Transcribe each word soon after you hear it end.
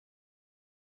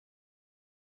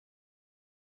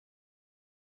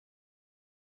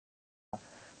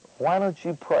Why don't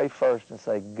you pray first and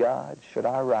say, God, should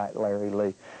I write Larry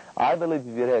Lea? I believe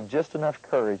if you'd have just enough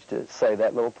courage to say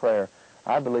that little prayer,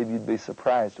 I believe you'd be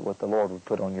surprised at what the Lord would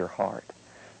put on your heart.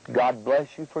 God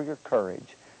bless you for your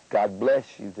courage. God bless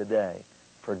you today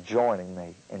for joining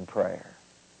me in prayer.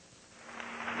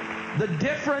 The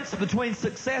difference between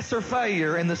success or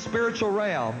failure in the spiritual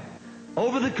realm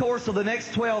over the course of the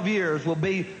next 12 years will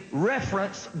be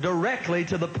referenced directly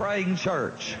to the praying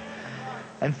church.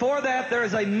 And for that, there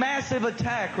is a massive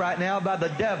attack right now by the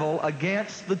devil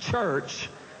against the church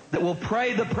that will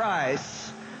pay the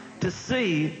price to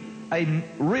see a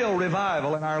real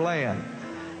revival in our land.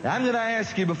 Now, I'm going to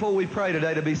ask you before we pray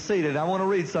today to be seated. I want to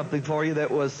read something for you that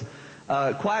was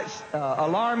quite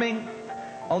alarming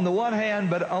on the one hand,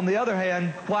 but on the other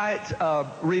hand, quite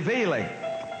revealing.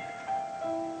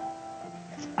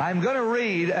 I'm going to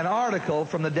read an article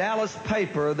from the Dallas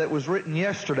paper that was written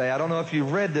yesterday. I don't know if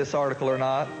you've read this article or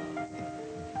not.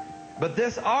 But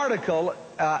this article,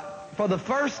 for the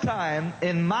first time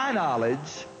in my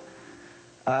knowledge,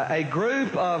 a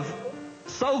group of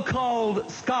so-called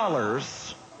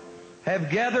scholars have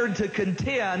gathered to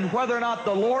contend whether or not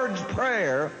the Lord's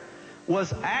Prayer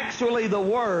was actually the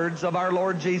words of our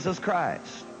Lord Jesus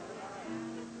Christ.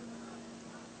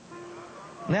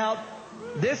 Now,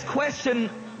 this question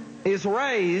is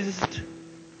raised,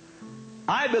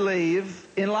 I believe,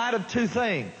 in light of two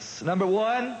things. Number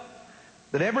one,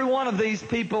 that every one of these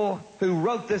people who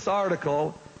wrote this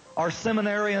article are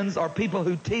seminarians, are people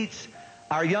who teach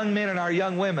our young men and our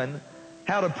young women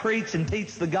how to preach and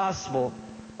teach the gospel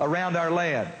around our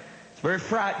land. It's very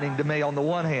frightening to me on the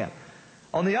one hand.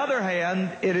 On the other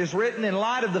hand, it is written in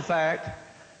light of the fact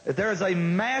that there is a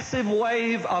massive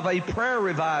wave of a prayer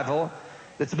revival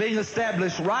that's being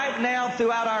established right now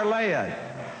throughout our land.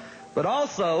 But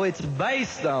also, it's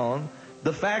based on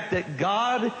the fact that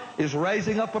God is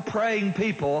raising up a praying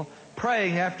people,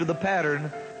 praying after the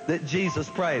pattern that Jesus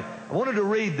prayed. I wanted to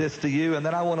read this to you, and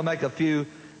then I want to make a few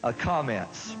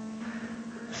comments.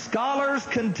 Scholars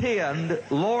contend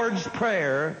Lord's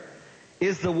Prayer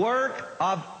is the work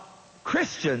of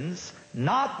Christians,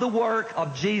 not the work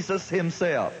of Jesus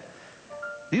himself.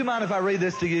 Do you mind if I read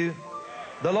this to you?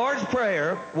 The Lord's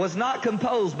Prayer was not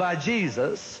composed by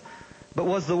Jesus, but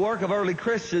was the work of early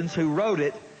Christians who wrote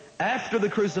it after the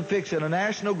crucifixion. A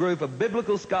national group of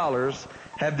biblical scholars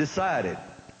have decided.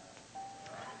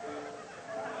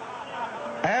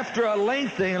 After a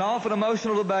lengthy and often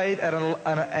emotional debate at an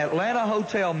Atlanta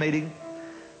hotel meeting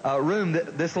room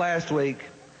this last week,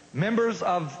 members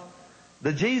of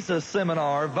the Jesus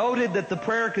Seminar voted that the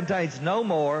prayer contains no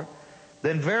more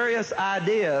than various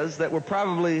ideas that were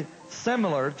probably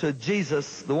similar to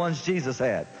Jesus, the ones Jesus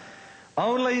had.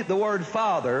 Only the word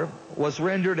Father was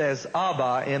rendered as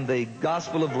Abba in the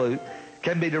Gospel of Luke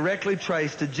can be directly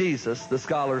traced to Jesus, the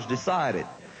scholars decided.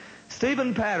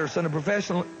 Stephen Patterson,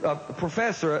 a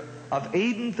professor of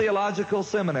Eden Theological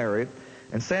Seminary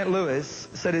in St. Louis,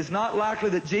 said it's not likely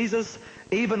that Jesus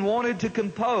even wanted to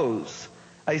compose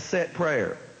a set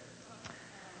prayer.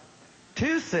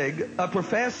 Tusig, a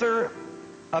professor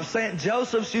of St.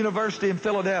 Joseph's University in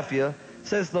Philadelphia,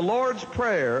 says the Lord's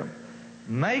Prayer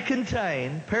may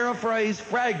contain paraphrased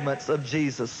fragments of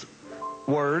Jesus'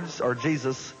 words, or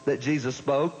that Jesus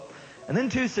spoke. And then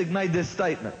Tusig made this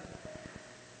statement: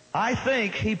 I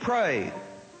think he prayed,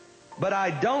 but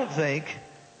I don't think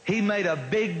he made a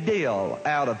big deal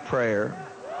out of prayer.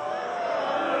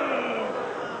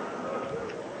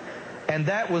 And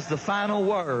that was the final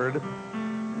word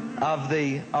of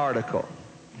the article.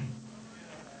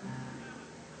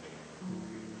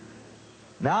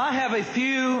 Now, I have a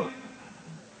few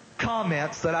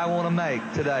comments that I want to make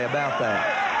today about that.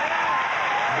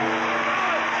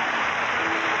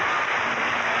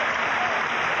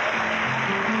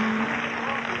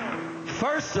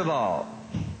 First of all,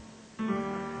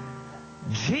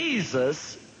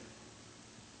 Jesus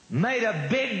made a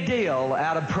big deal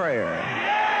out of prayer.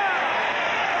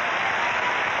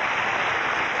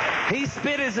 He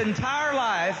spent his entire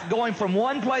life going from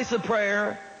one place of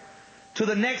prayer to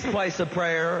the next place of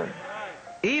prayer,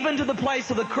 even to the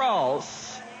place of the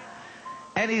cross,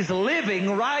 and he's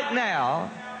living right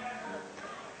now.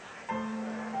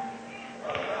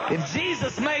 If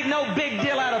Jesus made no big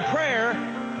deal out of prayer,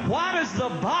 why does the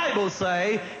Bible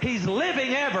say he's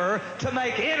living ever to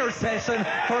make intercession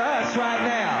for us right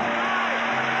now?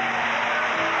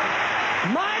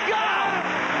 My God!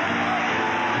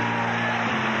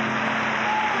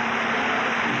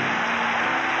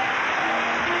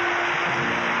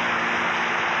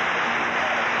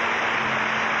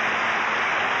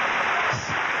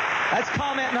 That's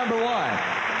comment number one.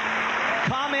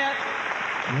 Comment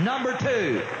number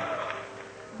two.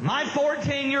 My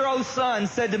 14-year-old son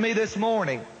said to me this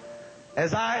morning,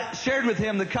 as I shared with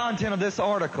him the content of this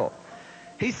article,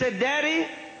 he said, Daddy,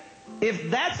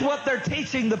 if that's what they're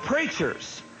teaching the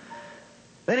preachers,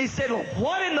 then he said,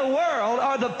 what in the world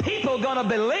are the people going to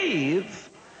believe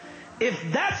if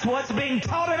that's what's being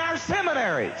taught in our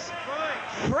seminaries?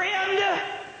 Friend,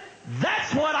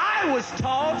 that's what I was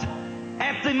taught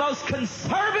at the most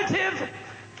conservative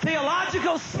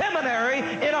theological seminary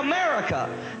in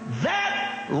America. That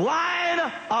line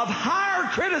of higher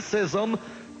criticism,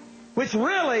 which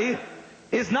really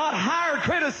is not higher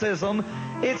criticism,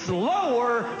 it's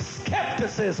lower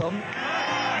skepticism.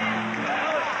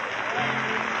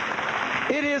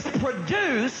 It is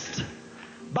produced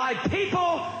by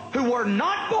people who were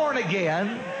not born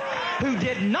again, who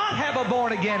did not have a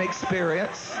born-again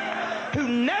experience, who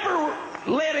never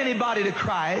led anybody to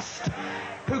Christ,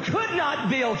 who could not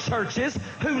build churches,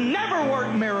 who never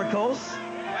worked miracles.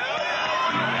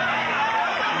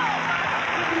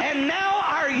 And now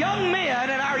our young men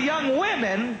and our young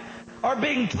women are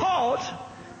being taught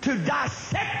to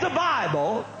dissect the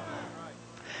Bible,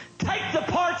 take the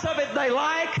parts of it they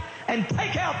like, and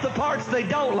take out the parts they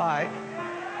don't like.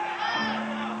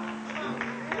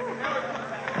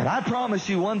 And I promise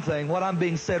you one thing, what I'm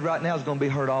being said right now is going to be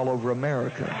heard all over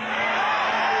America.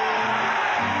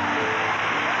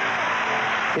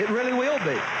 It really will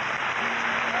be.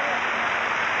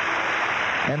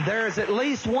 And there's at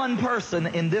least one person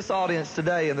in this audience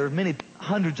today, and there's many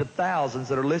hundreds of thousands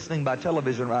that are listening by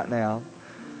television right now,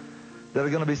 that are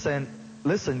going to be saying,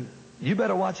 listen, you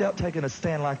better watch out taking a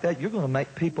stand like that. You're going to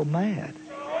make people mad.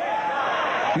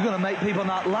 You're going to make people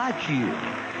not like you.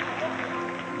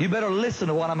 You better listen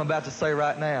to what I'm about to say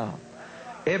right now.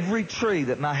 Every tree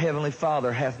that my Heavenly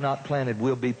Father hath not planted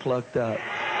will be plucked up.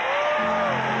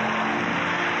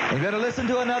 You better listen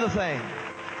to another thing.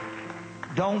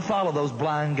 Don't follow those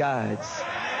blind guides.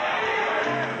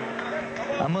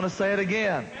 I'm going to say it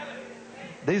again.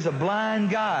 These are blind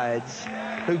guides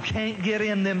who can't get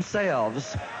in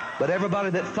themselves, but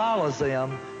everybody that follows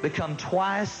them become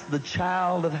twice the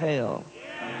child of hell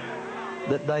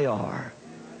that they are.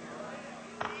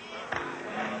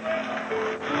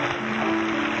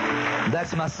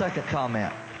 That's my second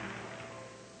comment.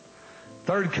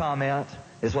 Third comment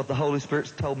is what the Holy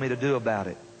Spirit's told me to do about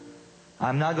it.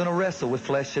 I'm not going to wrestle with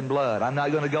flesh and blood. I'm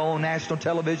not going to go on national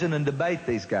television and debate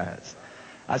these guys.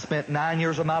 I spent 9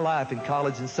 years of my life in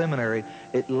college and seminary,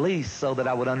 at least so that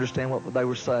I would understand what they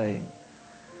were saying.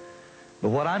 But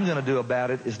what I'm going to do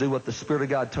about it is do what the Spirit of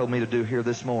God told me to do here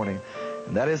this morning.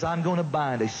 And that is, I'm going to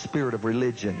bind a spirit of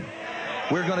religion.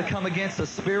 We're going to come against a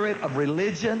spirit of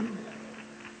religion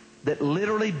that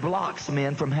literally blocks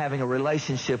men from having a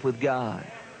relationship with God.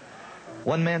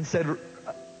 One man said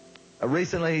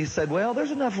recently, he said, well,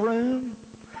 there's enough room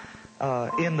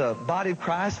in the body of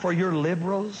Christ for your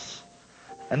liberals.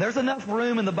 And there's enough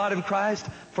room in the body of Christ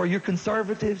for your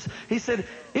conservatives. He said,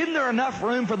 isn't there enough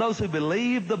room for those who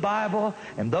believe the Bible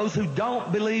and those who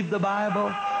don't believe the Bible?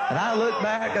 And I looked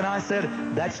back and I said,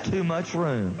 that's too much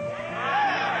room.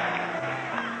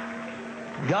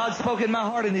 God spoke in my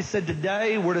heart and He said,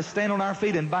 today we're to stand on our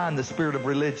feet and bind the spirit of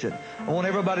religion. I want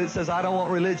everybody that says, I don't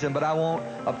want religion, but I want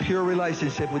a pure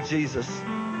relationship with Jesus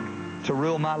to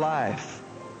rule my life.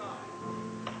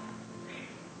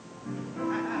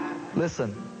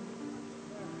 Listen,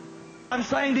 I'm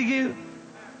saying to you,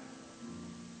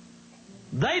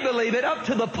 they believe it up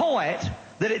to the point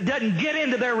that it doesn't get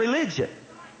into their religion.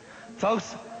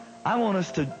 Folks, I want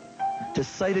us to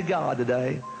say to God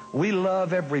today, we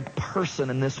love every person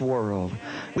in this world.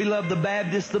 We love the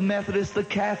Baptists, the Methodists, the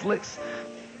Catholics.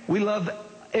 We love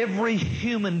every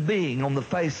human being on the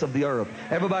face of the earth.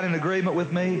 Everybody in agreement with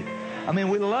me? I mean,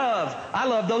 I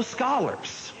love those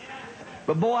scholars.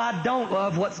 But boy, I don't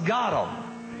love what's got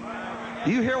them.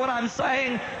 Do you hear what I'm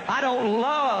saying? I don't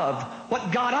love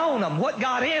what got on them, what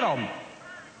got in them.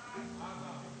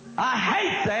 I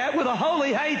hate that with a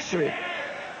holy hatred.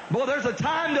 Boy, there's a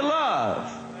time to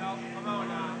love.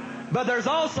 But there's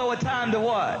also a time to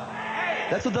what?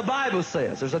 That's what the Bible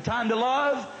says. There's a time to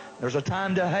love. There's a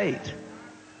time to hate.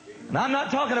 And I'm not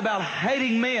talking about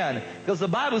hating men, because the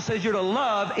Bible says you're to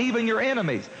love even your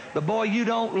enemies. But boy, you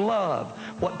don't love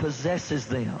what possesses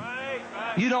them.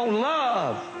 You don't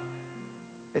love.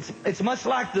 It's much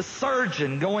like the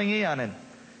surgeon going in, and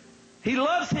he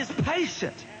loves his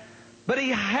patient, but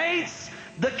he hates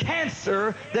the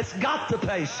cancer that's got the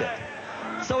patient.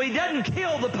 So he doesn't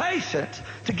kill the patient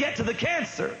to get to the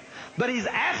cancer, but he's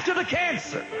after the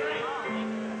cancer.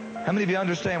 How many of you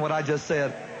understand what I just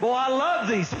said? Boy, I love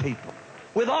these people.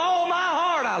 With all my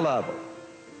heart, I love them.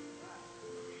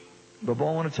 But boy,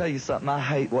 I want to tell you something. I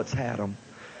hate what's had them.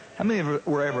 How many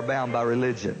were ever bound by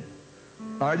religion?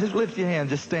 All right, just lift your hand.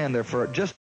 Just stand there for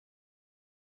just